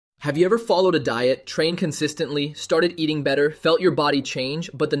Have you ever followed a diet, trained consistently, started eating better, felt your body change,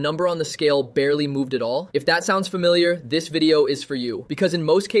 but the number on the scale barely moved at all? If that sounds familiar, this video is for you. Because in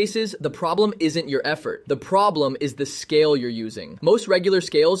most cases, the problem isn't your effort. The problem is the scale you're using. Most regular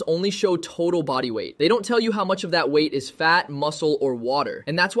scales only show total body weight. They don't tell you how much of that weight is fat, muscle, or water.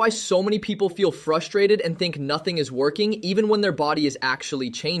 And that's why so many people feel frustrated and think nothing is working, even when their body is actually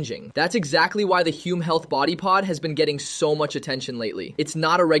changing. That's exactly why the Hume Health Body Pod has been getting so much attention lately. It's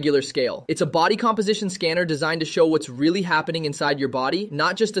not a regular scale. It's a body composition scanner designed to show what's really happening inside your body,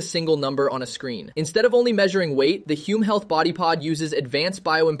 not just a single number on a screen. Instead of only measuring weight, the Hume Health Body Pod uses advanced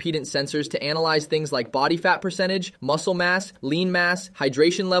bioimpedance sensors to analyze things like body fat percentage, muscle mass, lean mass,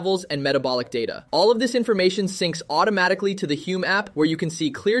 hydration levels, and metabolic data. All of this information syncs automatically to the Hume app, where you can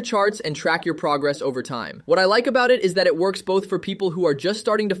see clear charts and track your progress over time. What I like about it is that it works both for people who are just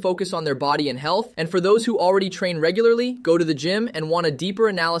starting to focus on their body and health, and for those who already train regularly, go to the gym, and want a deeper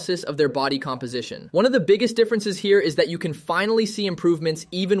analysis of their body composition. One of the biggest differences here is that you can finally see improvements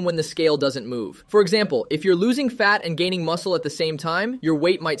even when the scale doesn't move. For example, if you're losing fat and gaining muscle at the same time, your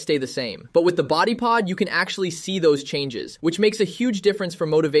weight might stay the same. But with the Body Pod, you can actually see those changes, which makes a huge difference for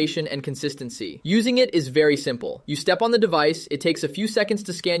motivation and consistency. Using it is very simple. You step on the device, it takes a few seconds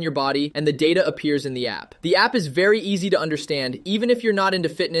to scan your body, and the data appears in the app. The app is very easy to understand, even if you're not into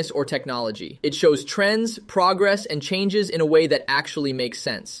fitness or technology. It shows trends, progress, and changes in a way that actually makes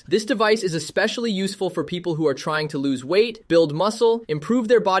sense. This device is especially useful for people who are trying to lose weight, build muscle, improve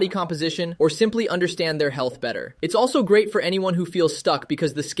their body composition, or simply understand their health better. It's also great for anyone who feels stuck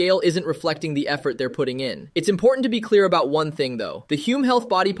because the scale isn't reflecting the effort they're putting in. It's important to be clear about one thing though. The Hume Health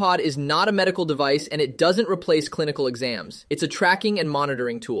Body Pod is not a medical device, and it doesn't replace clinical exams. It's a tracking and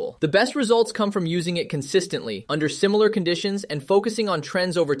monitoring tool. The best results come from using it consistently, under similar conditions, and focusing on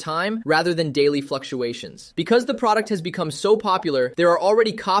trends over time rather than daily fluctuations. Because the product has become so popular, there are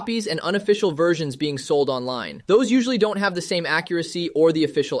already copies and unofficial versions being sold online. Those usually don't have the same accuracy or the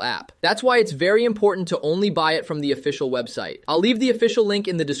official app. That's why it's very important to only buy it from the official website. I'll leave the official link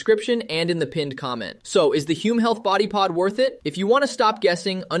in the description and in the pinned comment. So, is the Hume Health Body Pod worth it? If you want to stop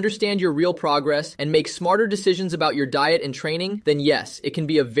guessing, understand your real progress, and make smarter decisions about your diet and training, then yes, it can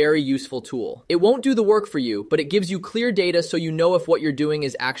be a very useful tool. It won't do the work for you, but it gives you clear data so you know if what you're doing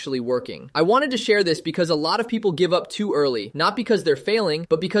is actually working. I wanted to share this because a lot of people give up too early, not because they're failing,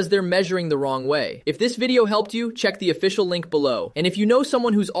 but because they're measuring the wrong way. If this video helped you, check the official link below. And if you know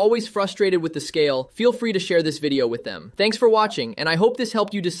someone who's always frustrated with the scale, feel free to share this video with them. Thanks for watching, and I hope this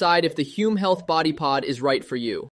helped you decide if the Hume Health Body Pod is right for you.